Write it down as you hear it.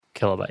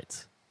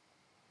kilobytes.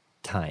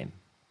 Time.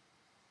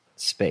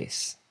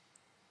 Space.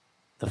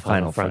 The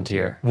final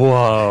frontier.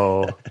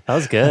 Whoa. That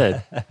was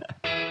good.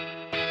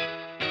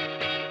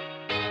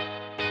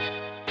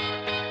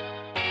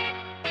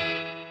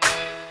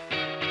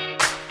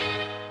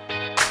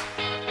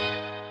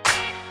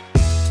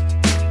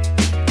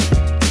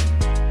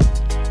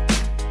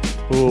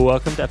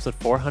 Welcome to episode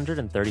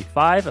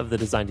 435 of the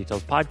Design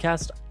Details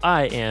Podcast.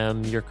 I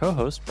am your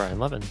co-host, Brian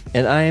Levin.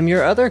 And I am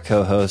your other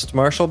co-host,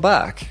 Marshall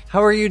Bach.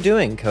 How are you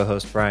doing,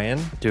 co-host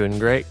Brian? Doing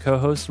great,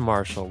 co-host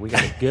Marshall. We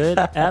got a good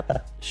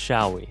ep,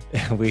 shall we?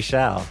 We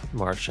shall.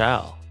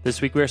 Marshall.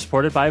 This week we are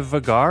supported by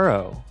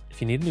Vagaro.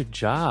 If you need a new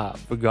job,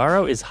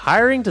 Vagaro is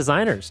hiring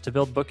designers to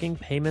build booking,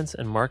 payments,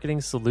 and marketing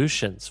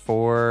solutions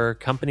for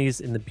companies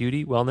in the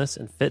beauty, wellness,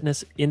 and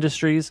fitness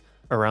industries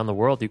around the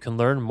world. You can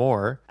learn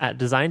more at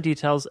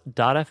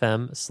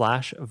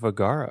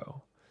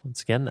designdetails.fm/Vagaro.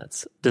 Once again,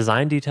 that's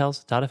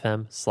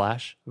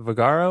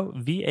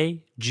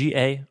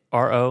designdetails.fm/Vagaro,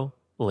 Vagaro.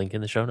 Link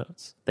in the show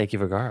notes. Thank you,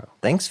 Vagaro.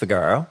 Thanks,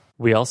 Vagaro.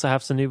 We also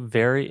have some new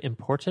very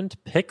important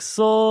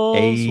pixels.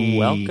 Hey.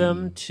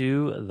 Welcome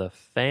to the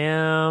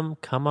fam.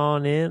 Come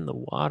on in. The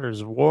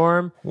water's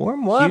warm.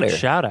 Warm water. Huge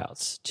shout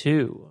outs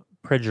to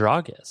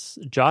Predragis,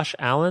 Josh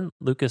Allen,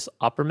 Lucas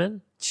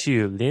Opperman,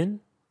 Chiu Lin,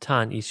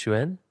 Tan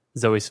Yixuan,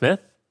 Zoe Smith,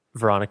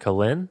 Veronica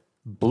Lin,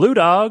 Blue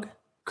Dog,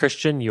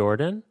 Christian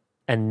Jordan,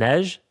 and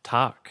Nej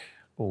Tak.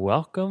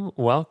 Welcome,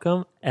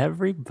 welcome,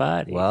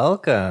 everybody.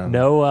 Welcome.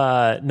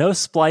 No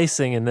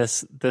splicing in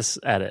this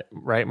edit,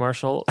 right,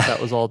 Marshall?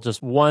 That was all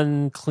just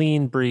one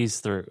clean breeze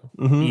through.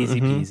 Easy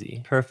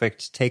peasy.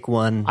 Perfect. Take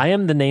one. I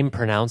am the name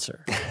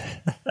pronouncer.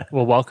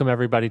 Well, welcome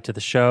everybody to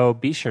the show.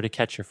 Be sure to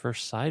catch your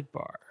first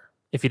sidebar.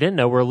 If you didn't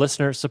know, we're a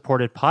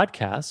listener-supported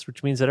podcast,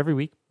 which means that every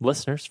week,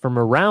 listeners from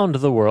around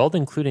the world,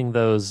 including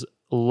those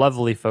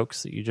lovely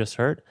folks that you just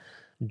heard,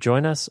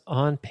 join us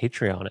on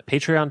Patreon at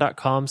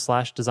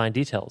patreon.com/design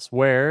details,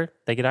 where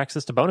they get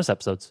access to bonus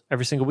episodes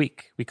every single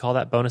week. We call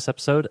that bonus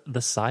episode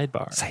the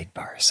Sidebar.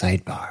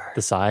 Sidebar.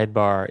 The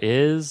Sidebar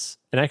is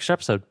an extra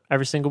episode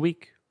every single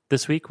week.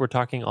 This week, we're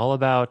talking all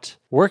about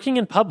working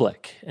in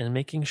public and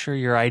making sure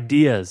your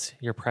ideas,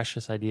 your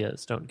precious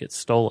ideas, don't get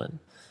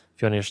stolen.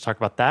 If you want to just talk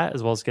about that,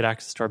 as well as get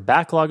access to our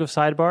backlog of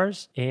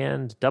sidebars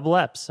and double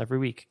eps every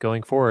week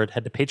going forward,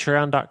 head to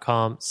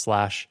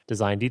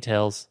patreon.com/design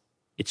details.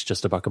 It's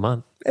just $1 a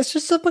month. It's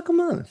just $1 a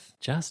month.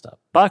 Just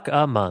 $1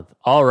 a month.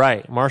 All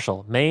right,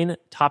 Marshall, main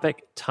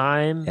topic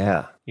time.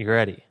 Yeah. You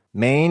ready?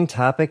 Main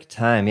topic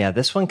time. Yeah,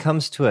 this one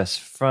comes to us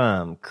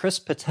from Chris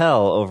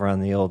Patel over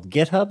on the old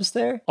GitHubs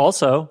there.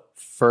 Also,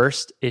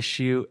 first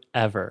issue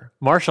ever.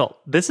 Marshall,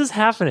 this is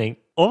happening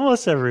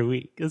almost every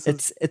week.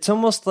 It's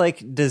almost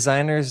like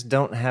designers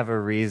don't have a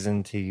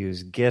reason to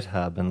use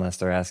GitHub unless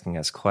they're asking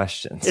us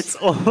questions. It's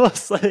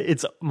almost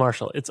like,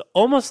 Marshall, it's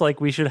almost like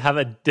we should have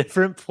a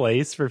different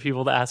place for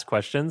people to ask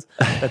questions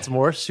that's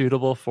more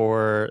suitable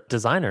for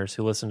designers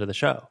who listen to the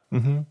show.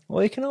 Mm-hmm.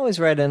 Well, you can always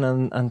write in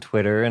on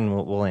Twitter and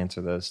we'll answer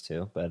those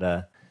too.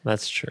 But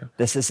that's true.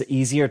 This is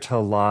easier to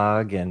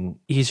log and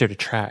easier to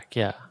track.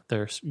 Yeah,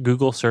 they're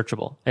Google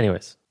searchable.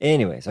 Anyways,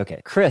 okay.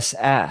 Chris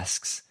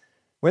asks,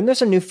 when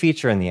there's a new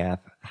feature in the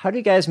app, how do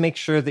you guys make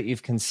sure that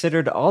you've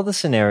considered all the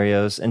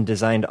scenarios and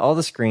designed all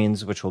the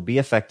screens which will be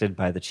affected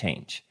by the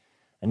change?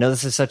 I know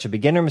this is such a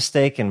beginner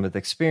mistake, and with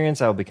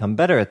experience I will become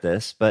better at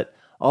this, but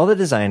all the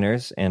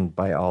designers, and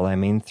by all I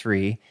mean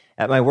 3,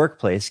 at my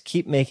workplace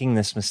keep making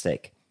this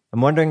mistake. I'm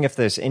wondering if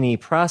there's any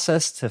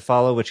process to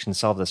follow which can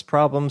solve this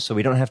problem so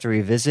we don't have to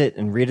revisit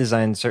and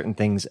redesign certain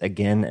things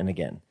again and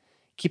again.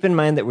 Keep in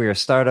mind that we are a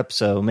startup,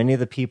 so many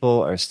of the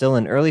people are still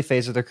in early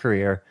phase of their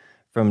career,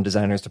 from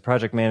designers to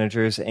project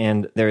managers,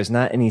 and there is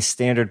not any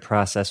standard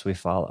process we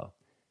follow.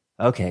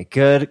 Okay,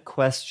 good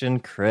question,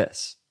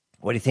 Chris.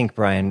 What do you think,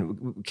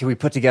 Brian? Can we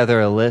put together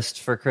a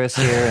list for Chris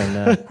here?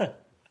 And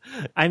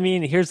I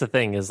mean, here's the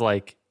thing, is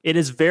like, it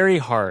is very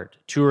hard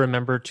to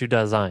remember to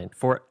design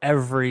for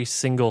every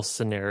single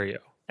scenario.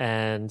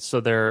 And so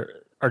there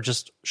are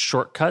just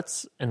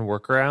shortcuts and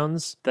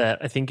workarounds that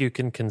I think you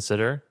can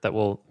consider that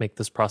will make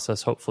this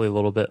process hopefully a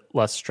little bit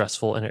less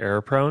stressful and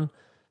error prone.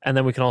 And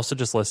then we can also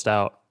just list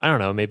out, I don't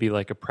know, maybe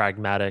like a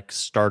pragmatic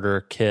starter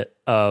kit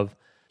of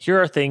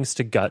here are things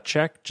to gut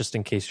check just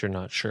in case you're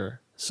not sure.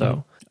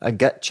 So a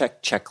gut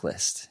check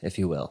checklist, if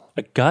you will.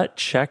 A gut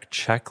check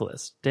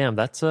checklist. Damn,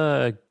 that's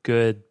a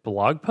good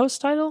blog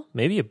post title?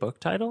 Maybe a book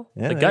title?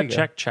 Yeah, the gut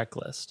check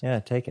checklist. Yeah,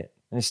 take it.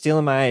 And you're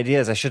stealing my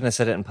ideas. I shouldn't have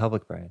said it in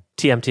public, Brian.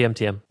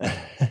 TM.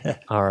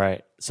 All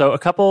right. So a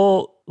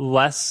couple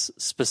less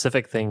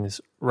specific things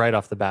right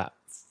off the bat.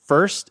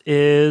 First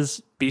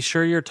is be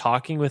sure you're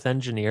talking with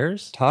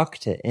engineers. Talk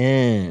to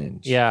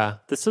Eng. Yeah,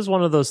 this is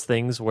one of those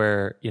things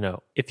where,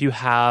 if you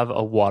have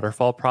a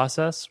waterfall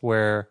process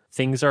where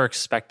things are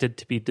expected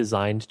to be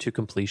designed to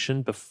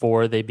completion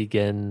before they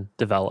begin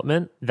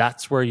development,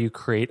 that's where you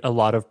create a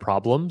lot of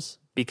problems,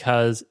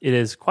 because it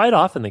is quite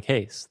often the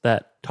case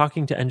that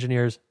talking to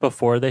engineers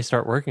before they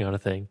start working on a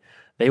thing,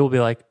 they will be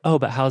like, oh,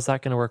 but how's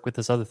that going to work with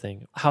this other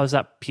thing? How is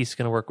that piece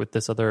going to work with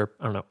this other,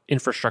 I don't know,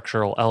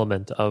 infrastructural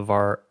element of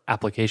our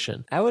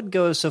application? I would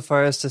go so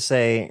far as to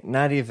say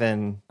not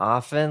even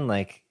often,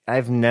 like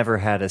I've never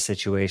had a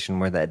situation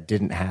where that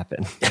didn't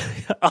happen.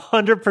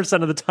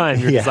 100% of the time,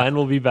 your design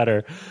will be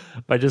better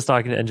by just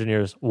talking to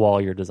engineers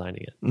while you're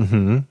designing it.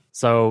 Mm-hmm.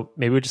 So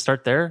maybe we just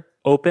start there.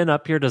 Open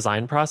up your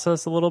design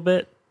process a little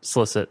bit.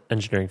 Solicit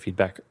engineering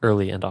feedback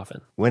early and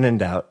often. When in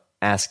doubt,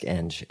 ask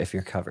Eng if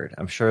you're covered.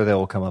 I'm sure they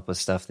will come up with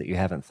stuff that you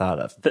haven't thought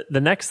of.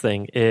 The next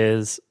thing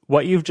is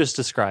what you've just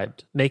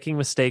described, making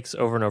mistakes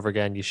over and over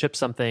again. You ship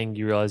something,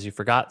 you realize you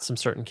forgot some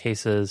certain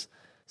cases,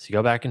 so you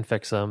go back and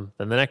fix them.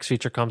 Then the next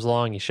feature comes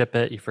along, you ship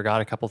it, you forgot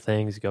a couple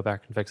things, you go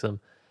back and fix them.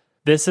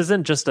 This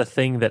isn't just a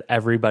thing that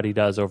everybody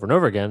does over and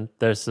over again.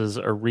 This is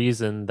a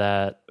reason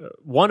that,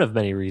 one of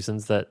many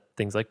reasons that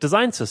things like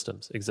design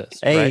systems exist.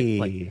 Hey.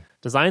 Right? Like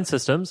design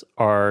systems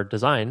are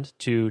designed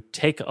to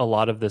take a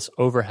lot of this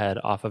overhead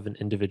off of an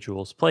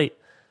individual's plate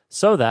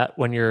so that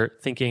when you're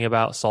thinking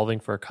about solving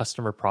for a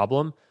customer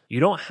problem, you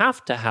don't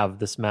have to have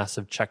this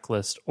massive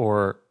checklist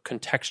or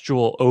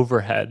contextual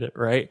overhead,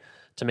 right?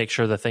 To make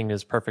sure the thing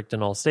is perfect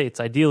in all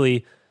states.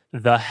 Ideally,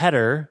 the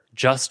header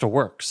just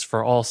works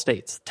for all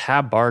states.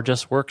 Tab bar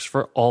just works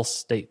for all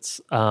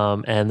states.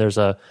 And there's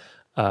a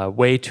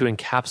way to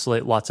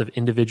encapsulate lots of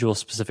individual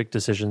specific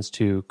decisions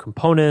to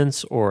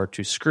components or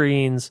to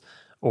screens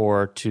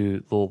or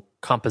to little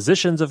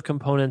compositions of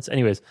components.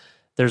 Anyways,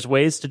 there's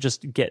ways to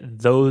just get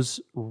those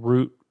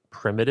root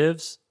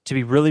primitives to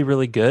be really,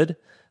 really good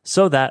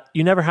so that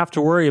you never have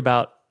to worry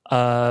about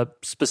a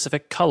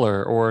specific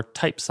color or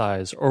type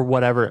size or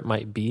whatever it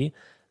might be.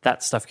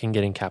 That stuff can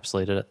get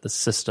encapsulated at the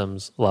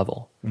systems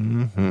level.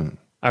 Mm-hmm.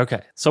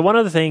 Okay. So one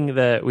other thing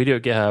that we do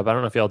at GitHub, I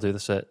don't know if y'all do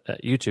this at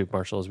YouTube,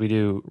 Marshall, is we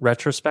do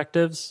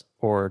retrospectives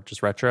or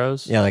just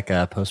retros. Yeah, like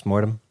a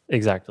postmortem.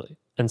 Exactly.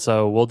 And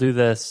so we'll do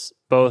this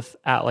both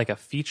at like a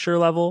feature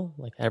level.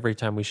 Like every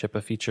time we ship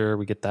a feature,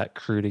 we get that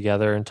crew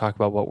together and talk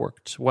about what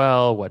worked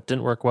well, what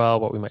didn't work well,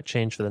 what we might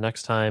change for the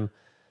next time.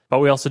 But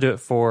we also do it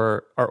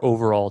for our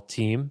overall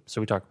team. So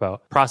we talk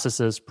about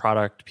processes,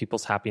 product,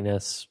 people's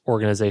happiness,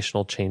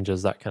 organizational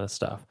changes, that kind of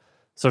stuff.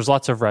 So there's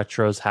lots of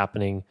retros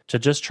happening to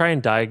just try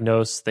and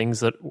diagnose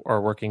things that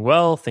are working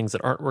well, things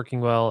that aren't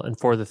working well. And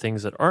for the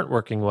things that aren't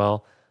working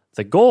well,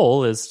 the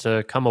goal is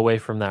to come away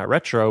from that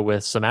retro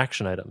with some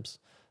action items.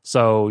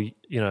 So,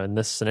 you know, in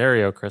this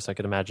scenario, Chris, I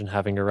could imagine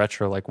having a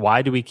retro like,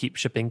 why do we keep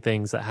shipping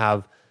things that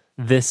have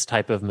this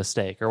type of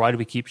mistake? Or why do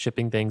we keep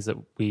shipping things that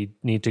we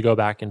need to go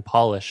back and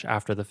polish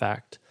after the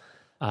fact?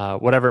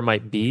 Whatever it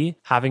might be,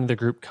 having the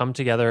group come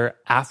together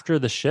after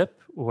the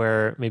ship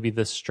where maybe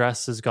the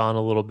stress has gone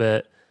a little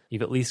bit.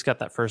 You've at least got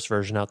that first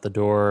version out the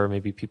door.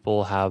 Maybe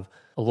people have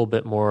a little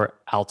bit more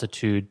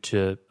altitude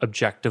to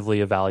objectively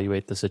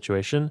evaluate the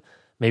situation.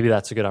 Maybe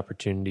that's a good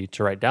opportunity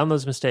to write down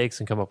those mistakes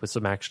and come up with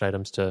some action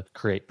items to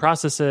create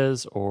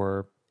processes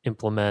or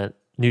implement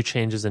new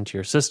changes into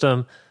your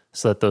system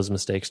so that those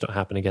mistakes don't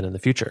happen again in the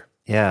future.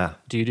 Yeah.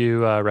 Do you do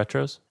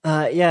retros?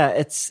 Yeah,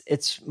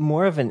 it's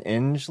more of an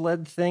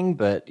Eng-led thing,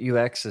 but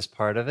UX is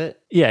part of it.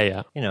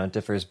 Yeah. You know, it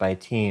differs by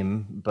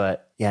team,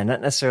 but yeah,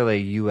 not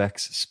necessarily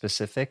UX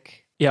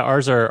specific. Yeah,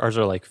 ours are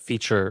like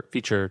feature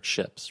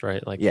ships,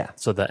 right? Like, yeah,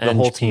 so the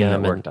whole team that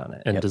PM worked on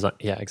it and yep. design.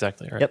 Yeah,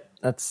 exactly. Right. Yep,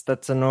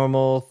 that's a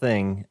normal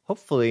thing.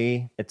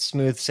 Hopefully, it's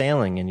smooth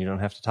sailing and you don't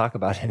have to talk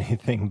about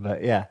anything.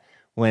 But yeah,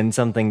 when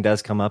something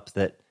does come up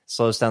that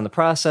slows down the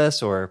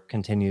process or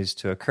continues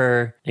to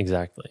occur.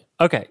 Exactly.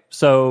 Okay,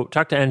 so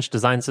talk to Eng,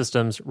 design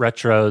systems,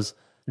 retros.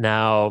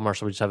 Now,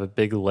 Marshall, we just have a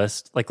big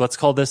list. Like, let's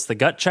call this the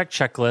gut check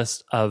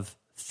checklist of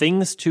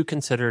things to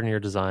consider in your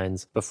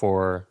designs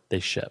before they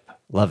ship.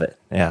 Love it.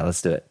 Yeah,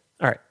 let's do it.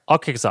 All right, I'll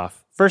kick us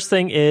off. First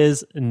thing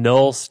is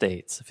null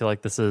states. I feel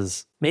like this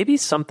is maybe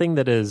something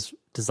that is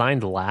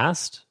designed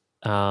last.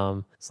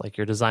 It's like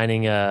you're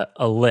designing a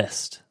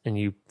list and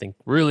you think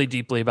really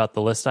deeply about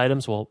the list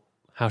items. Well,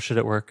 how should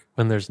it work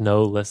when there's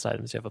no list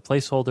items? Do you have a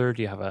placeholder?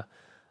 Do you have a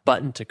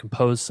button to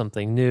compose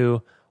something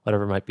new?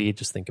 Whatever it might be,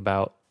 just think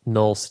about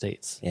null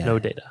states, no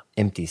data.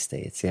 Empty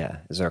states, yeah.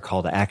 Is there a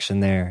call to action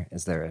there?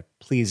 Is there a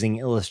pleasing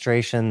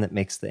illustration that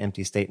makes the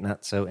empty state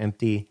not so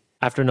empty?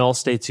 After null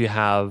states, you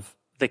have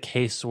the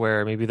case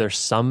where maybe there's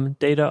some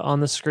data on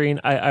the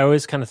screen. I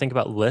always kind of think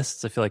about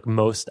lists. I feel like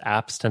most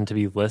apps tend to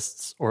be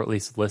lists, or at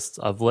least lists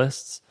of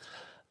lists.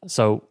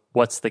 So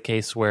what's the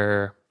case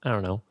where, I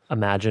don't know,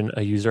 imagine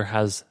a user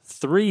has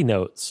 3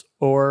 notes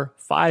or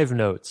 5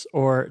 notes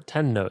or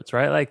 10 notes,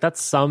 right? Like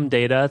that's some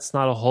data. It's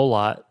not a whole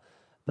lot.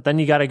 But then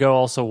you got to go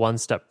also one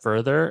step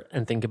further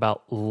and think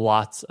about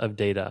lots of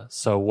data.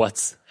 So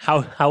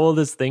how will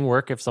this thing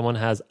work if someone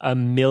has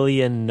 1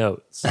 million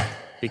notes?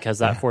 Because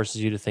that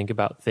forces you to think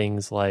about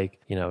things like,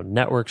 you know,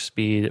 network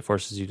speed. It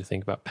forces you to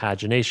think about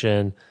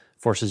pagination,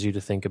 forces you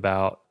to think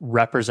about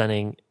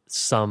representing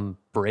some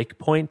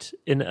breakpoint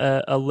in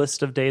a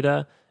list of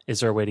data. Is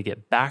there a way to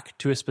get back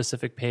to a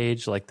specific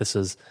page? Like this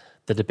is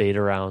the debate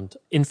around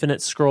infinite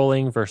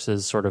scrolling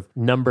versus sort of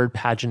numbered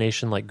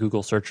pagination like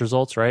Google search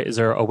results, right? Is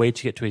there a way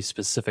to get to a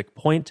specific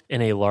point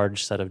in a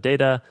large set of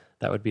data?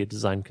 That would be a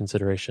design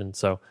consideration.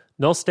 So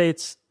null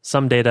states,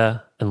 some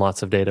data, and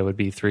lots of data would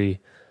be 3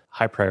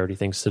 high priority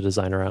things to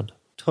design around.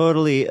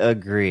 Totally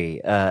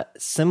agree.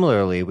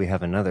 Similarly, we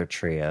have another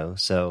trio.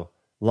 So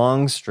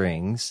long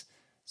strings,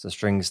 so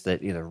strings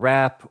that either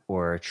wrap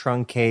or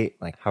truncate,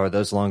 like how are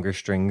those longer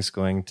strings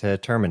going to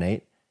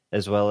terminate,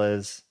 as well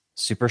as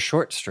super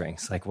short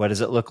strings, like what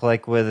does it look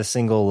like with a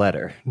single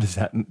letter? Does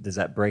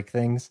that break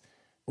things?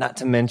 Not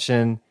to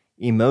mention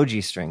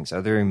emoji strings.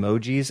 Are there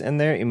emojis in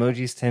there?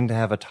 Emojis tend to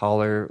have a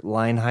taller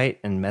line height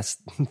and mess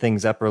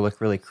things up or look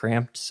really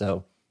cramped.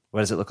 So what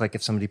does it look like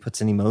if somebody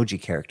puts an emoji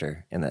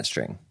character in that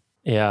string?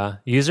 Yeah,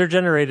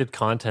 user-generated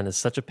content is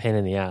such a pain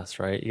in the ass,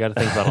 right? You got to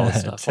think about all this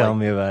stuff. Tell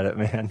me about it,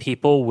 man.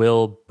 People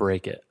will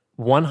break it.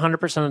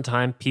 100% of the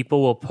time,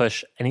 people will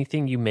push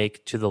anything you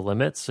make to the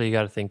limits. So you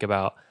got to think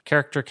about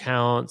character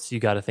counts. You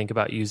got to think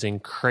about using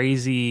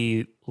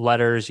crazy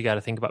letters. You got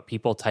to think about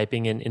people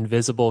typing in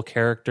invisible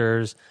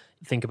characters.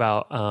 Think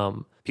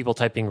about people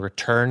typing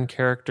return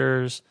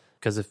characters.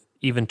 Because if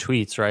even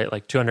tweets, right,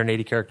 like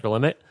 280 character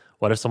limit,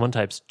 what if someone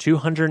types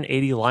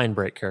 280 line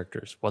break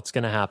characters? What's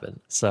going to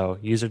happen? So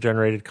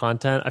user-generated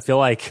content, I feel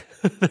like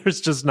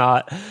there's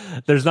not a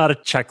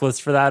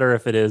checklist for that, or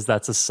if it is,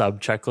 that's a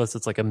sub-checklist.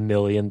 It's like a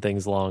million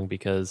things long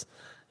because,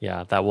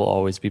 yeah, that will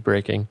always be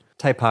breaking.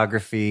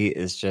 Typography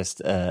is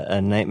just a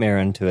nightmare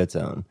unto its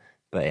own.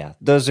 But yeah,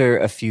 those are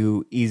a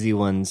few easy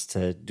ones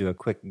to do a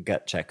quick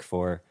gut check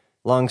for.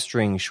 Long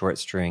string, short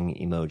string,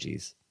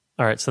 emojis.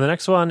 All right, so the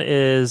next one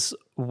is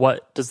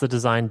what does the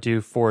design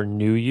do for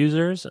new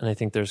users? And I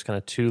think there's kind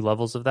of 2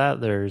 levels of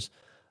that. There's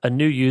a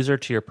new user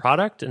to your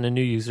product and a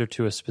new user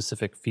to a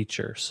specific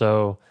feature.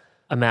 So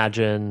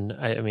imagine,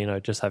 I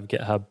just have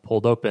GitHub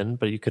pulled open,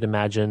 but you could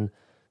imagine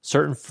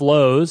certain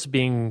flows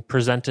being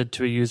presented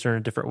to a user in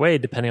a different way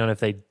depending on if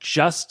they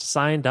just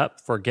signed up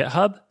for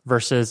GitHub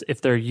versus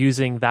if they're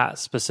using that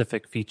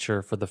specific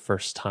feature for the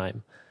first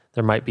time.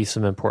 There might be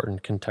some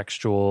important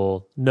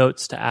contextual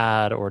notes to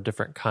add or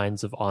different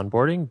kinds of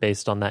onboarding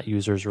based on that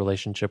user's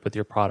relationship with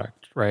your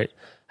product, right?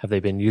 Have they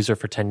been user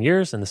for 10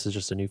 years and this is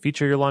just a new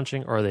feature you're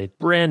launching, or are they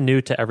brand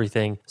new to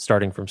everything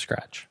starting from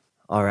scratch?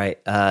 All right.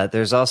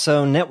 There's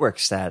also network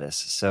status.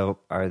 So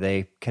are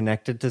they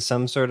connected to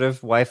some sort of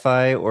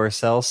Wi-Fi or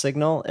cell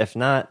signal? If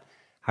not,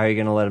 how are you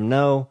going to let them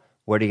know?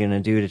 What are you going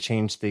to do to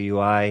change the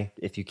UI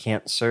if you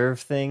can't serve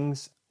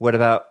things? What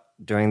about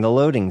during the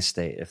loading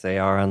state? If they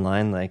are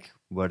online, like,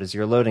 what does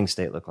your loading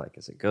state look like?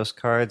 Is it ghost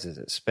cards? Is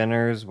it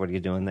spinners? What are you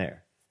doing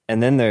there?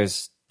 And then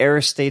there's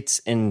error states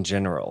in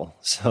general.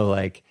 So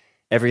like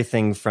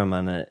everything from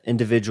an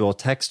individual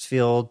text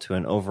field to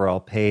an overall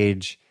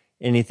page,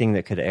 anything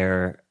that could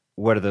error.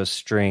 What are those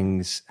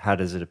strings? How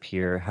does it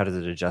appear? How does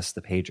it adjust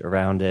the page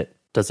around it?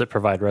 Does it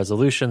provide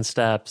resolution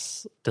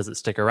steps? Does it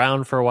stick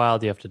around for a while?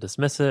 Do you have to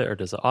dismiss it, or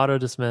does it auto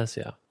dismiss?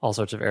 Yeah, all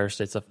sorts of error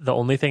state stuff. The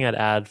only thing I'd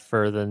add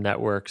for the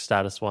network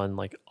status one,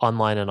 like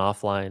online and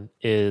offline,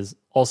 is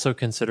also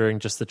considering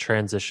just the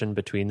transition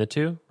between the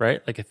two,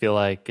 right? Like I feel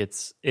like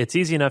it's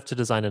easy enough to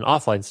design an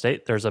offline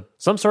state. There's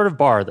some sort of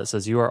bar that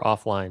says you are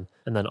offline,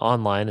 and then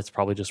online, it's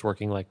probably just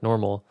working like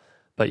normal.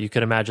 But you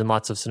could imagine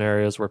lots of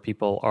scenarios where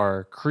people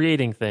are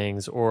creating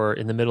things or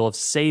in the middle of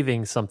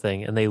saving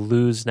something and they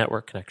lose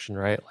network connection,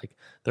 right? Like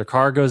their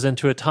car goes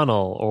into a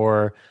tunnel,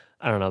 or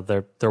I don't know,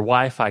 their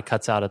Wi-Fi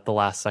cuts out at the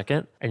last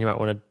second. And you might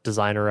want to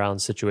design around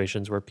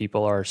situations where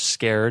people are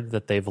scared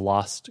that they've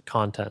lost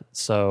content.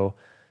 So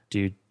do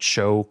you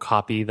show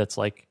copy that's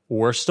like,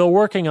 we're still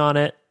working on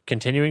it,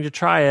 continuing to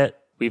try it,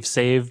 we've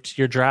saved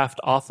your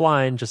draft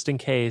offline just in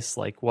case?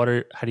 Like how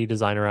do you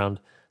design around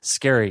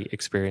scary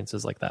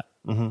experiences like that?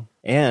 Mm-hmm.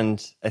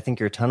 And I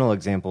think your tunnel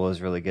example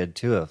is really good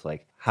too, of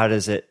like, how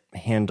does it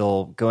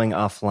handle going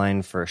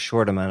offline for a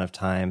short amount of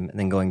time and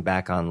then going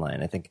back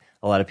online? I think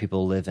a lot of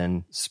people live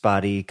in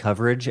spotty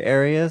coverage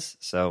areas,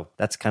 so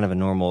that's kind of a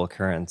normal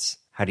occurrence.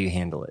 How do you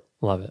handle it?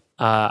 Love it.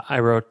 I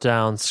wrote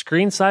down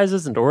screen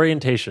sizes and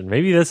orientation.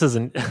 Maybe this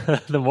isn't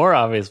the more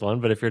obvious one,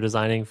 but if you're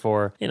designing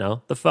for,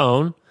 the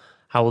phone,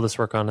 how will this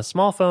work on a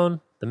small phone,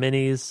 the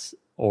minis,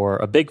 or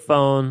a big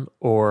phone,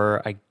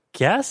 or I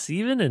guess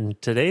even in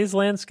today's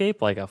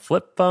landscape, like a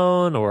flip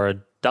phone or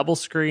a double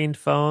screened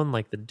phone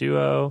like the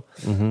Duo.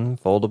 Mm-hmm.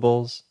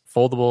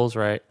 Foldables,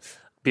 right?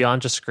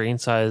 Beyond just screen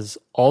size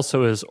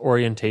also is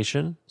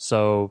orientation.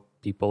 So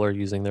people are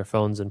using their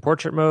phones in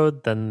portrait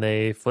mode, then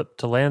they flip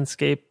to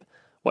landscape.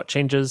 What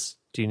changes?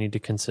 Do you need to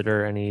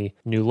consider any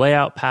new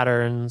layout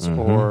patterns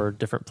or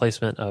different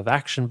placement of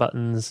action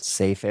buttons?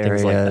 Safe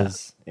areas. Like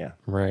that. Yeah.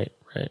 Right.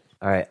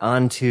 All right,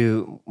 on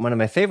to one of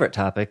my favorite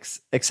topics,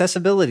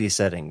 accessibility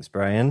settings,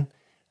 Brian.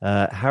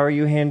 How are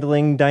you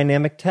handling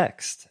dynamic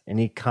text?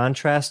 Any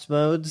contrast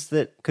modes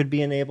that could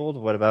be enabled?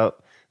 What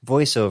about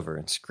voiceover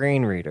and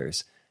screen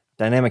readers?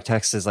 Dynamic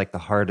text is like the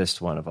hardest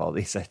one of all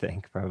these, I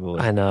think, probably.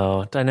 I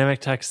know. Dynamic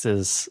text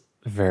is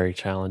very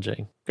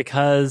challenging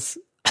because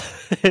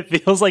it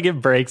feels like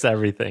it breaks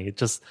everything. It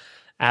just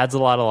adds a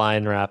lot of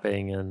line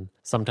wrapping, and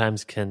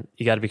sometimes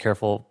you got to be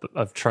careful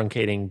of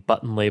truncating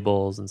button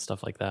labels and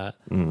stuff like that.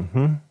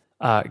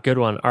 Good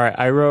one. All right,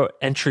 I wrote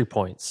entry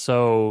points.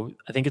 So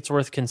I think it's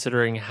worth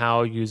considering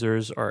how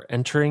users are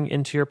entering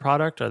into your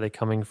product. Are they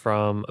coming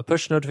from a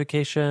push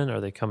notification? Are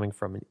they coming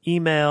from an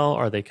email?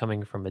 Are they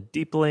coming from a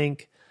deep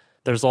link?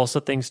 There's also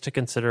things to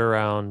consider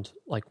around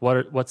like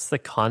what's the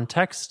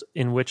context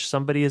in which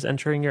somebody is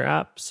entering your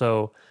app.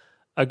 So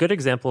a good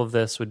example of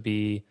this would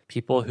be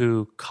people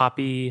who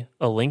copy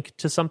a link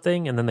to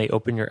something and then they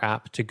open your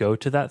app to go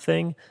to that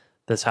thing.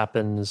 This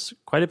happens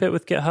quite a bit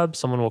with GitHub.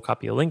 Someone will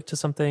copy a link to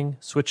something,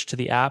 switch to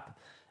the app,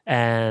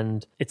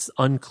 and it's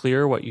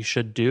unclear what you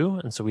should do.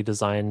 And so we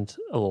designed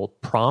a little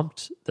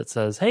prompt that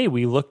says, hey,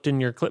 we looked in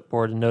your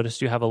clipboard and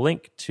noticed you have a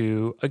link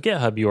to a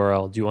GitHub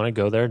URL. Do you want to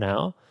go there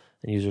now?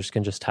 And users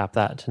can just tap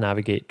that to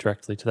navigate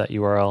directly to that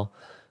URL.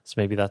 So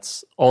maybe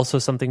that's also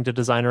something to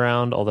design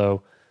around,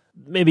 although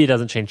maybe it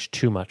doesn't change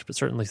too much, but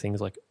certainly things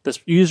like this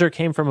user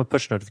came from a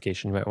push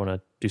notification. You might want to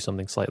do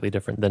something slightly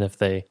different than if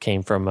they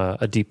came from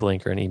a deep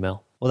link or an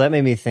email. Well, that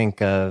made me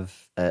think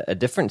of a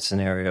different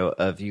scenario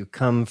of you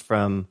come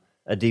from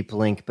a deep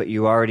link, but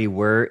you already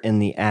were in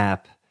the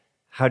app.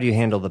 How do you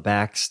handle the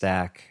back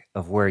stack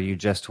of where you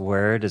just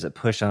were? Does it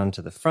push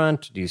onto the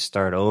front? Do you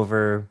start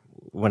over?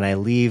 When I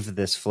leave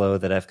this flow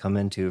that I've come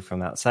into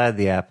from outside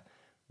the app,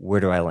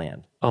 where do I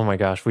land? Oh my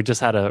gosh, we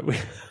just had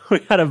we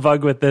had a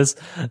bug with this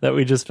that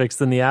we just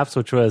fixed in the apps,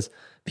 which was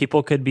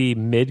people could be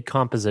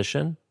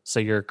mid-composition. So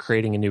you're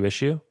creating a new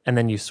issue, and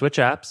then you switch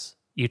apps,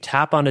 you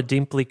tap on a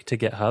deep link to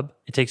GitHub,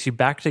 it takes you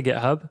back to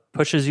GitHub,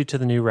 pushes you to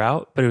the new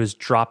route, but it was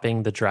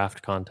dropping the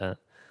draft content.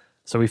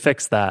 So we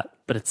fixed that,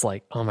 but it's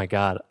like, oh my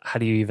God, how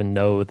do you even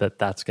know that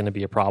that's going to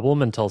be a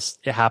problem until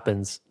it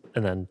happens,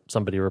 and then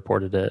somebody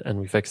reported it and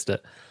we fixed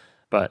it.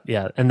 But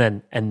yeah,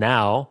 and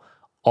now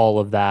all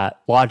of that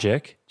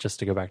logic, just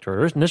to go back to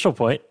our initial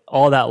point,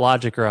 all that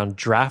logic around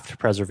draft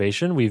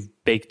preservation, we've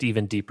baked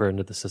even deeper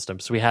into the system.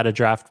 So we had a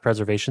draft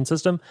preservation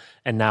system,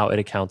 and now it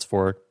accounts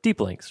for deep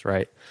links,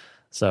 right?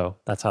 So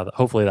that's how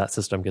hopefully that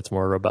system gets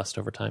more robust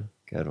over time.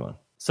 Good one.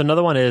 So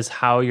another one is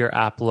how your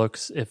app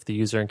looks if the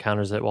user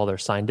encounters it while they're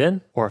signed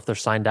in, or if they're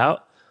signed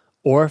out,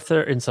 or if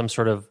they're in some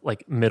sort of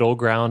like middle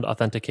ground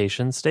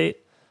authentication state.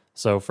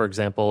 So for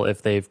example,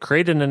 if they've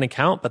created an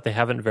account, but they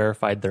haven't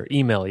verified their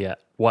email yet,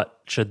 what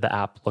should the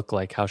app look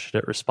like? How should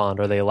it respond?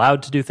 Are they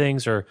allowed to do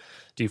things, or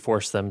do you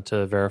force them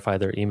to verify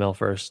their email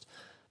first?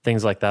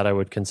 Things like that I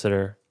would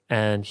consider.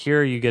 And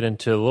here you get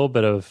into a little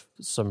bit of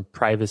some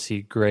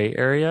privacy gray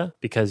area,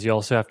 because you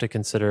also have to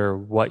consider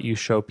what you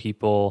show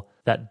people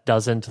that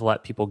doesn't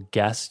let people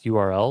guess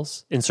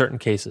URLs in certain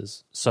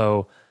cases.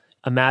 So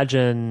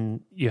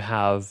imagine you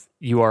have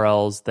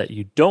URLs that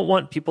you don't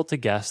want people to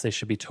guess. They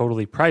should be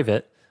totally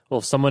private. Well,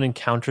 if someone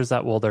encounters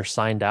that while they're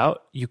signed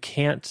out, you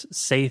can't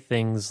say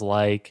things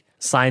like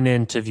sign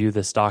in to view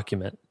this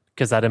document,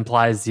 because that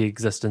implies the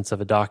existence of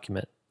a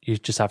document. You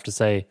just have to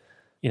say,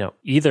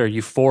 either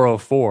you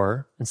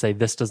 404 and say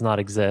this does not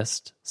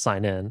exist,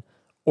 sign in,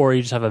 or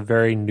you just have a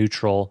very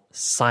neutral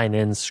sign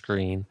in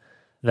screen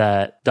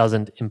that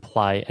doesn't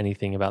imply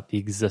anything about the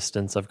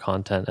existence of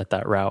content at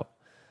that route.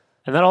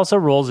 And that also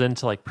rolls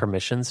into like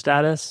permission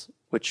status,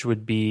 which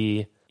would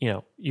be,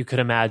 you could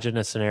imagine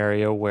a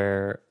scenario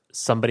where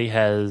somebody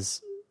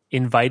has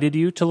invited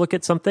you to look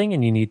at something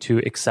and you need to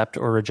accept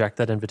or reject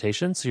that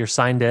invitation. So you're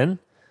signed in,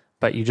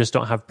 but you just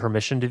don't have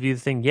permission to view the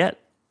thing yet.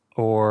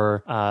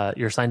 Or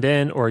you're signed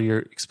in, or you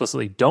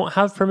explicitly don't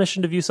have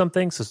permission to view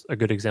something. So a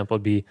good example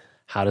would be,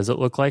 how does it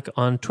look like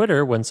on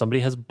Twitter when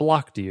somebody has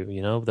blocked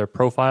you? Their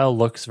profile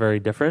looks very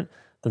different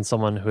than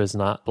someone who has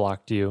not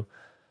blocked you.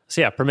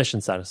 So yeah,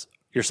 permission status.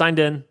 You're signed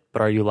in,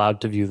 but are you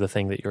allowed to view the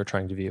thing that you're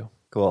trying to view?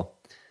 Cool.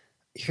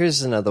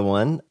 Here's another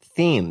one.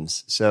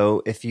 Themes.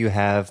 So if you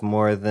have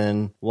more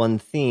than one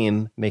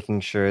theme,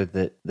 making sure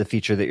that the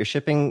feature that you're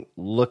shipping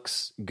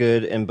looks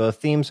good in both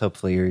themes.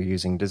 Hopefully you're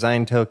using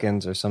design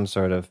tokens or some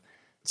sort of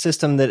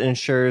system that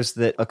ensures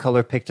that a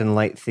color picked in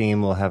light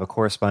theme will have a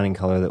corresponding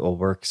color that will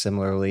work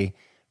similarly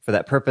for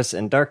that purpose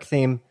in dark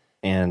theme,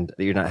 and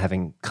that you're not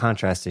having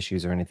contrast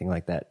issues or anything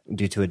like that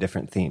due to a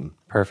different theme.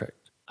 Perfect.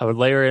 I would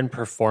layer in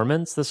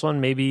performance. This one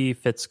maybe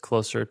fits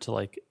closer to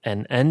like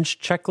an Eng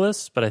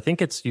checklist, but I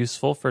think it's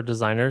useful for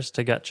designers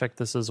to gut check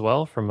this as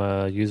well from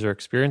a user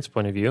experience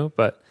point of view.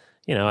 But,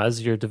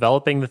 as you're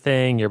developing the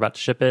thing, you're about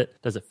to ship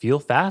it, does it feel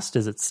fast?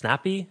 Is it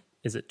snappy?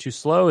 Is it too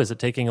slow? Is it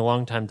taking a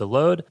long time to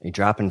load? Are you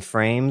dropping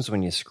frames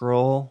when you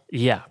scroll?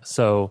 Yeah.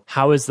 So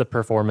how is the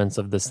performance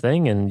of this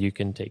thing? And you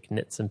can take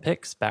nits and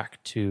picks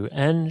back to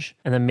Eng.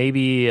 And then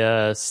maybe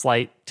a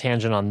slight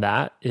tangent on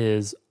that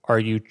is, are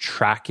you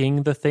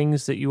tracking the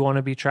things that you want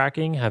to be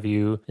tracking? Have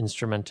you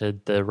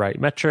instrumented the right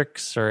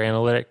metrics or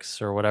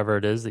analytics or whatever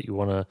it is that you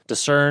want to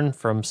discern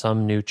from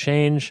some new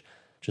change?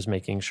 Just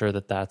making sure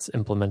that that's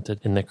implemented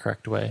in the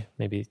correct way.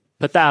 Maybe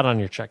put that on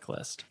your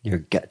checklist. Your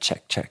gut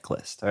check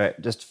checklist. All right,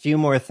 just a few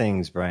more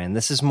things, Brian.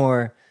 This is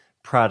more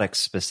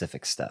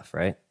product-specific stuff,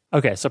 right?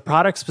 Okay, so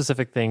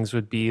product-specific things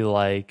would be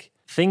like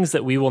things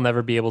that we will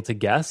never be able to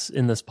guess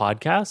in this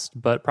podcast,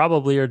 but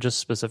probably are just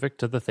specific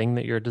to the thing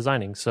that you're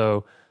designing.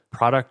 So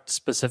product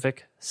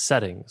specific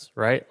settings,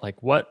 right?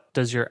 Like what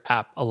does your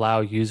app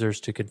allow users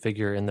to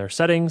configure in their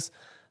settings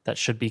that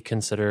should be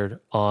considered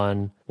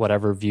on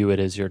whatever view it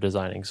is you're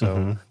designing?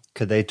 So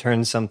could they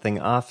turn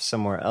something off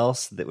somewhere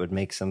else that would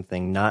make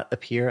something not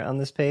appear on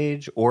this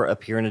page or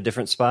appear in a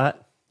different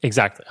spot?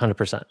 Exactly,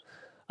 100%.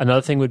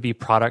 Another thing would be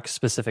product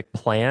specific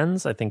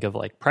plans. I think of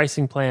like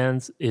pricing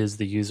plans. Is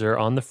the user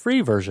on the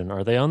free version?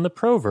 Are they on the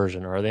pro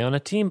version? Are they on a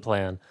team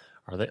plan?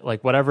 Are they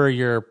like whatever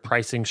your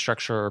pricing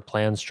structure or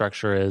plan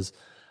structure is?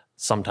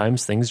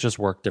 Sometimes things just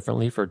work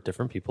differently for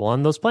different people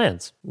on those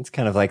plans. It's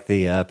kind of like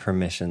the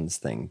permissions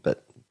thing,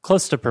 but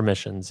close to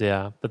permissions,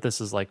 yeah. But this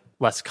is like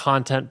less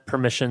content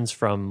permissions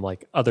from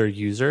like other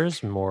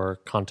users, more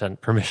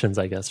content permissions,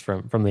 I guess,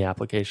 from the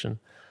application.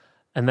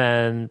 And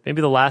then maybe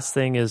the last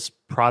thing is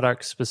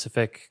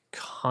product-specific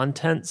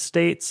content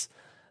states.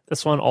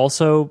 This one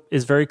also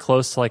is very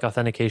close to like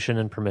authentication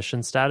and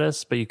permission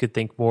status, but you could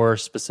think more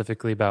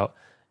specifically about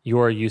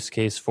your use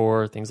case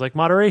for things like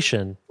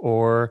moderation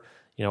or,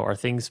 are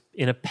things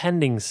in a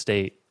pending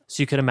state.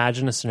 So you could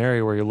imagine a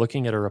scenario where you're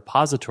looking at a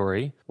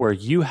repository where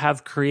you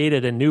have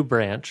created a new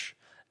branch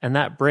and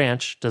that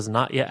branch does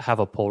not yet have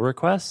a pull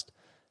request.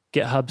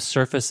 GitHub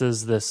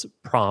surfaces this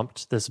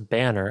prompt, this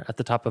banner at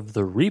the top of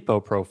the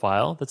repo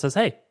profile that says,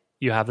 hey,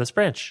 you have this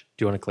branch.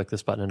 Do you want to click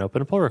this button and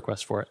open a pull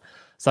request for it?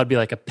 So that'd be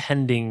like a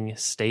pending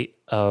state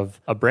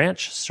of a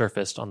branch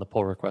surfaced on the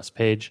pull request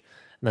page.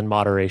 And then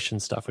moderation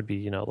stuff would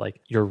be, like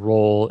your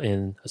role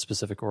in a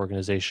specific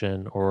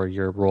organization or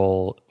your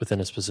role within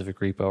a specific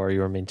repo. Are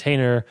you a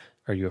maintainer?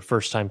 Are you a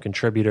first-time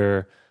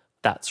contributor?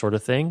 That sort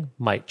of thing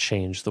might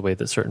change the way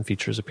that certain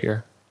features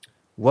appear.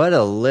 What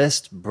a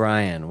list,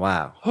 Brian.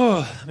 Wow.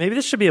 Maybe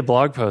this should be a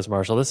blog post,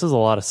 Marshall. This is a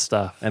lot of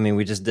stuff. I mean,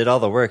 we just did all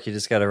the work. You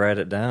just got to write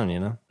it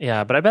down,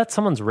 Yeah, but I bet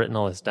someone's written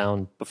all this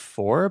down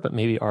before, but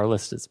maybe our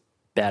list is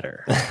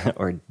better.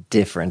 Or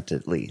different,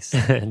 at least.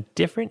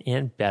 Different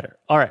and better.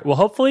 All right. Well,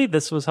 hopefully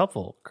this was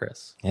helpful,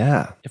 Chris.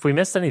 Yeah. If we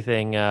missed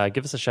anything,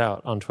 give us a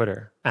shout on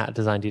Twitter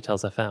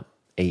 @DesignDetailsFM.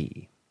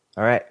 Hey.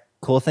 All right.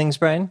 Cool things,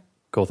 Brian?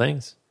 Cool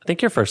things. I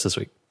think you're first this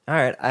week. All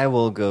right. I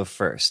will go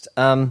first.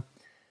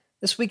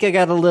 This week I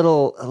got a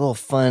little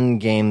fun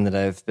game that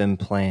I've been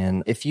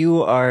playing. If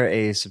you are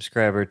a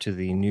subscriber to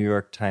the New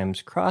York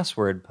Times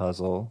crossword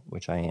puzzle,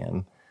 which I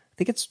am, I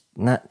think it's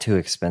not too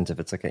expensive.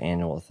 It's like an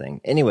annual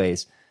thing.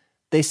 Anyways,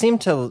 they seem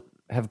to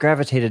have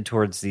gravitated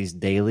towards these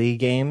daily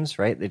games,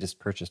 right? They just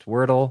purchased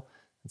Wordle.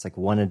 It's like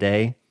one a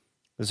day.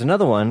 There's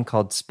another one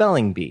called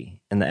Spelling Bee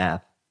in the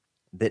app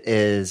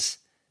it's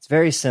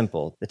very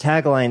simple. The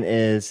tagline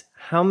is,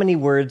 how many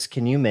words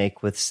can you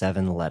make with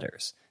 7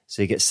 letters?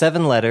 So you get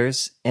 7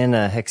 letters in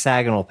a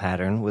hexagonal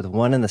pattern with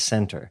one in the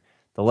center.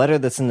 The letter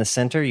that's in the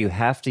center you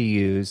have to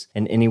use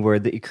in any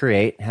word that you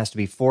create. It has to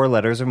be 4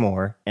 letters or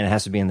more, and it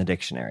has to be in the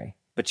dictionary.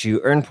 But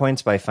you earn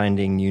points by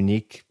finding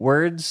unique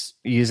words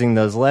using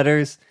those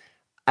letters.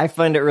 I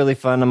find it really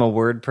fun. I'm a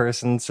word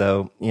person,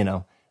 so,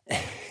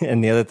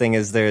 And the other thing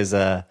is there's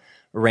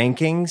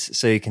rankings,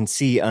 so you can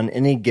see on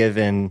any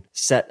given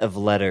set of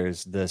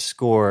letters, the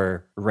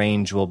score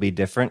range will be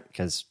different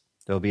because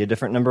there'll be a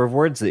different number of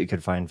words that you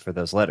could find for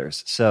those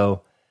letters.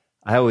 So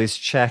I always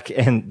check,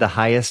 and the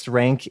highest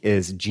rank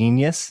is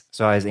genius.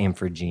 So I always aim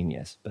for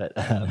genius. But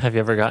have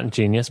you ever gotten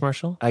genius,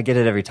 Marshall? I get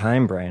it every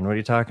time, Brian. What are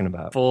you talking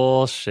about?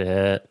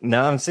 Bullshit.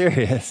 No, I'm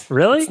serious.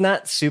 Really? It's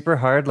not super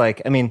hard.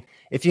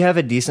 If you have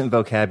a decent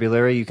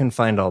vocabulary, you can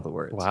find all the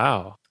words.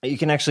 Wow. You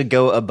can actually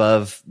go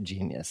above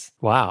genius.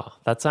 Wow.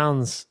 That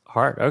sounds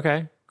hard.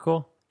 Okay,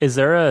 cool. Is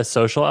there a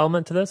social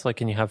element to this? Like,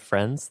 can you have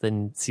friends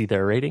then see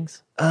their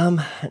ratings?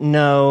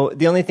 No.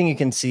 The only thing you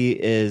can see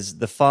is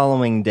the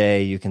following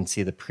day, you can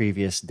see the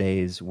previous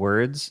day's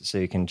words. So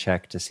you can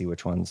check to see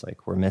which ones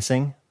were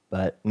missing.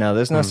 But no,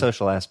 there's no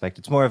social aspect.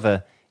 It's more of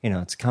a,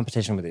 it's a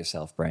competition with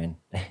yourself, Brian,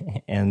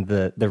 and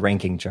the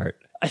ranking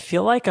chart. I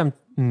feel like I'm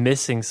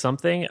missing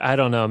something. I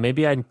don't know.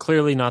 Maybe I'm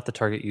clearly not the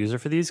target user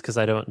for these because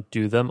I don't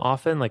do them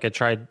often. Like I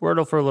tried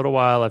Wordle for a little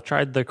while. I've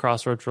tried the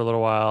crossword for a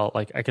little while.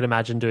 Like I could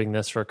imagine doing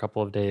this for a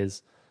couple of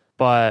days.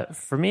 But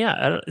for me,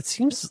 it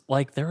seems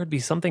like there would be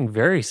something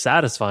very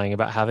satisfying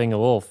about having a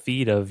little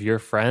feed of your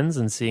friends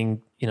and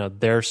seeing,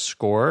 their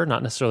score,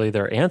 not necessarily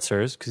their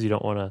answers, because you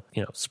don't want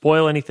to,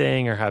 spoil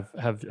anything or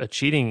have a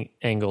cheating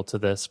angle to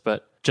this.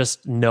 But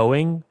just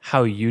knowing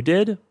how you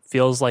did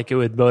feels like it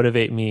would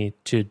motivate me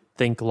to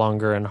think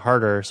longer and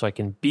harder so I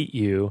can beat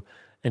you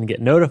and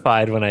get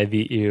notified when I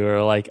beat you.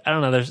 Or I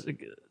don't know, there's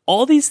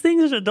all these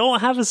things that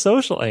don't have a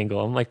social angle.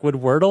 I'm like, would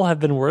Wordle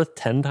have been worth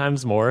 10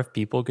 times more if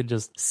people could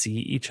just see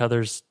each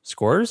other's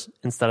scores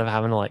instead of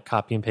having to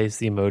copy and paste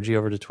the emoji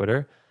over to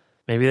Twitter?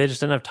 Maybe they just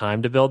didn't have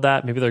time to build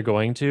that. Maybe they're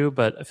going to,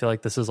 but I feel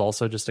like this is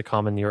also just a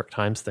common New York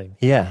Times thing.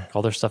 Yeah.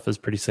 All their stuff is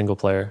pretty single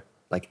player.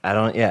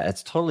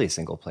 It's totally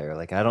single player.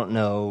 I don't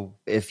know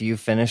if you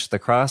finished the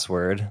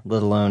crossword,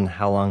 let alone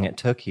how long it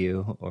took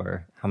you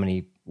or how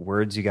many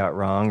words you got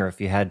wrong or if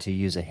you had to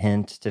use a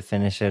hint to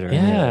finish it or any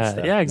of that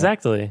stuff. Yeah,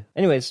 exactly.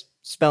 Anyways,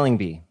 Spelling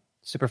Bee.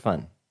 Super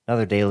fun.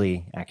 Another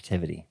daily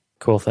activity.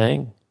 Cool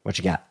thing. What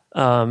you got?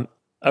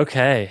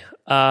 Okay.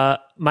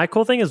 My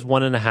cool thing is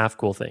 1.5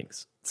 cool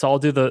things. So I'll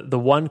do the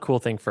one cool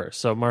thing first.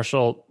 So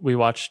Marshall, we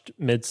watched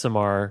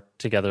Midsommar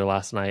together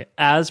last night,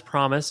 as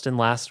promised in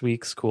last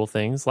week's cool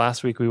things.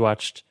 Last week we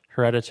watched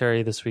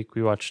Hereditary. This week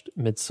we watched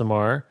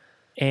Midsommar.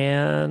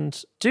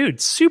 And dude,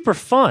 super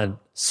fun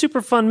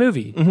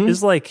movie.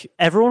 It's like,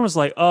 everyone was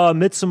like, oh,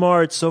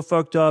 Midsommar, it's so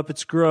fucked up.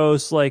 It's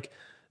gross. Like,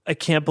 I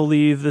can't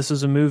believe this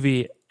is a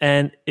movie.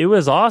 And it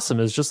was awesome.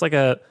 It was just like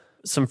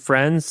some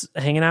friends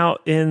hanging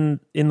out in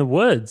the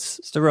woods.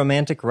 Just a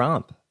romantic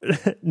romp.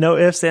 No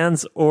ifs,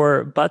 ands,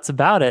 or buts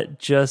about it.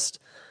 Just,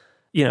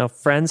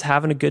 friends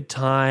having a good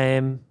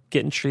time,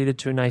 getting treated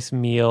to a nice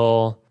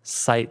meal,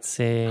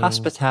 sightseeing.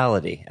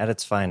 Hospitality at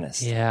its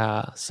finest.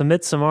 Yeah. So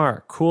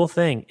Midsommar, cool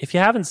thing. If you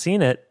haven't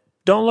seen it,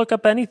 don't look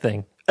up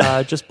anything.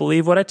 Just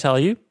believe what I tell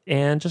you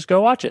and just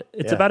go watch it.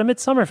 It's about a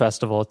midsummer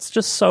festival. It's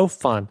just so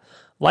fun.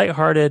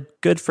 Lighthearted,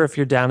 good for if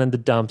you're down in the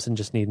dumps and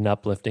just need an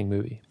uplifting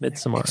movie.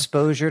 Midsommar.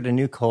 Exposure to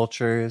new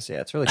cultures.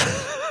 Yeah, it's really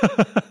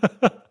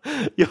cool.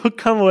 You'll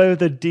come away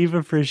with a deep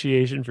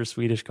appreciation for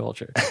Swedish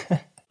culture.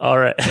 All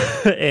right.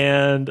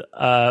 And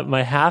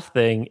my half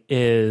thing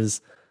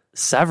is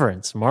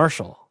Severance.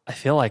 Marshall, I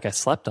feel like I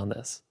slept on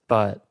this,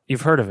 but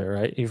you've heard of it,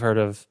 right? You've heard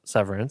of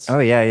Severance. Oh,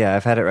 yeah.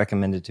 I've had it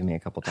recommended to me a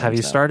couple times. Have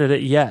you started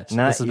it yet?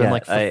 Not this has yet. been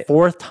like the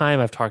fourth time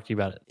I've talked to you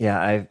about it. Yeah,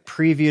 I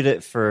previewed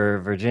it for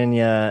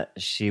Virginia.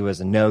 She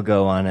was a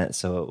no-go on it,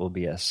 so it will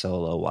be a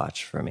solo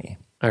watch for me.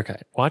 Okay.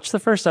 Watch the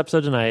first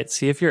episode tonight.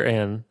 See if you're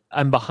in.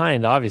 I'm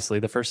behind, obviously.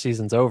 The first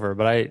season's over,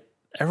 but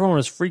everyone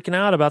was freaking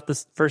out about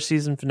this first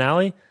season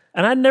finale,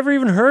 and I'd never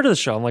even heard of the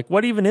show. I'm like,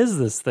 what even is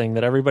this thing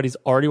that everybody's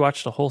already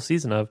watched a whole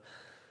season of?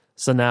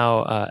 So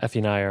now Effie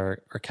and I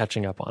are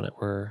catching up on it.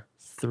 We're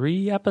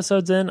 3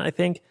 episodes in, I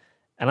think,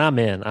 and I'm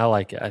in. I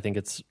like it. I think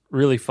it's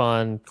really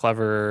fun,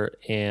 clever,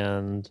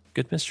 and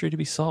good mystery to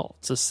be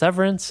solved. So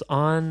Severance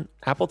on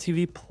Apple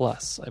TV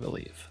Plus, I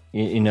believe.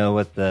 You know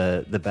what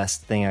the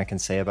best thing I can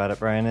say about it,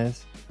 Brian,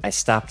 is? I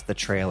stopped the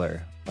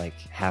trailer like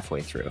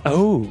halfway through.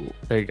 Oh,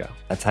 there you go.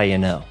 That's how you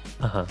know.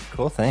 Uh-huh.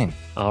 Cool thing.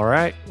 All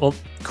right. Well,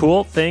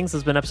 Cool Things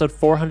has been episode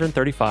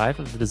 435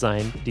 of the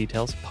Design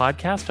Details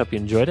podcast. Hope you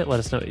enjoyed it.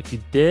 Let us know if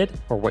you did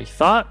or what you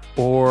thought,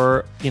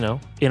 or,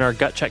 in our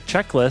gut check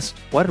checklist,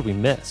 what did we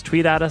miss?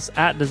 Tweet at us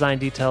at Design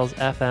Details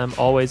FM.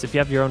 Always, if you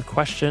have your own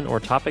question or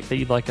topic that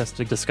you'd like us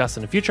to discuss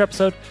in a future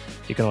episode,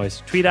 you can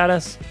always tweet at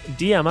us,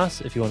 DM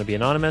us if you want to be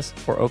anonymous,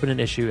 or open an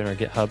issue in our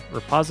GitHub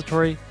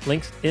repository.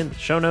 Links in the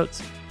show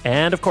notes.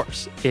 And of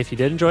course, if you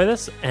did enjoy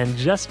this and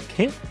just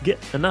can't get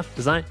enough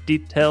design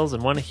details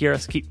and want to hear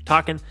us keep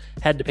talking,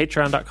 head to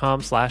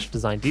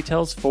patreon.com/design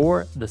details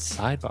for the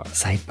sidebar.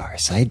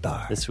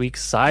 Sidebar. This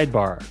week's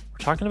sidebar. We're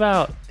talking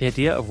about the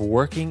idea of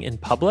working in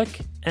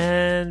public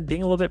and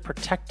being a little bit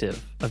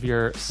protective of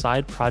your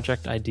side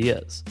project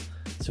ideas.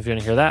 So if you want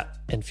to hear that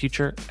in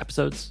future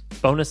episodes,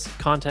 bonus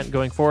content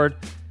going forward,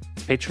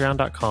 it's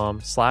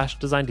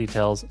patreon.com/design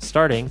details,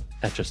 starting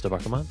at just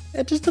 $1 a month.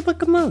 At just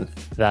 $1 a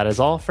month. That is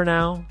all for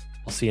now.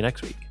 We'll see you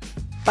next week.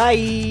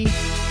 Bye.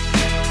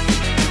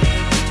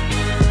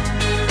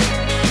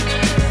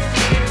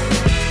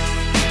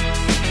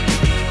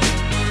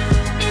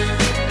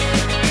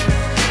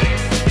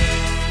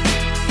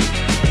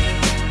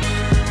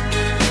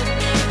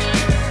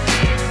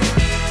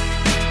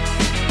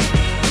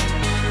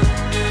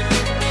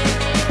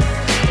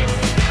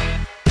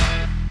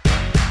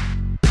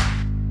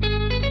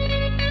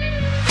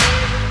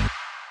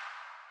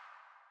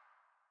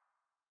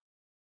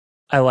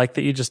 I like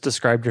that you just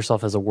described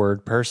yourself as a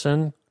word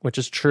person, which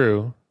is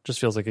true.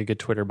 Just feels like a good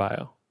Twitter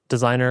bio.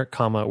 Designer,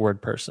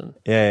 word person.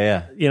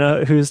 Yeah. You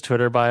know whose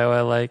Twitter bio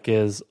I like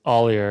is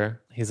Ollier.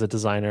 He's a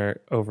designer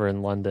over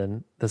in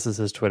London. This is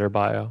his Twitter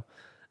bio.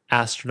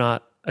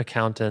 Astronaut,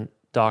 accountant,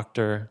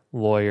 doctor,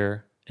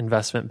 lawyer,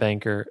 investment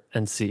banker,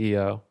 and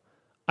CEO.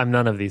 I'm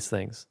none of these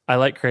things. I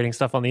like creating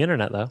stuff on the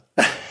internet, though.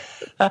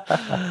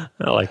 I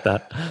like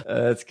that.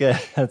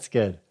 That's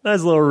good.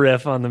 Nice little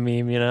riff on the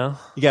meme, You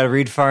got to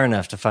read far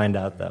enough to find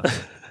out, though.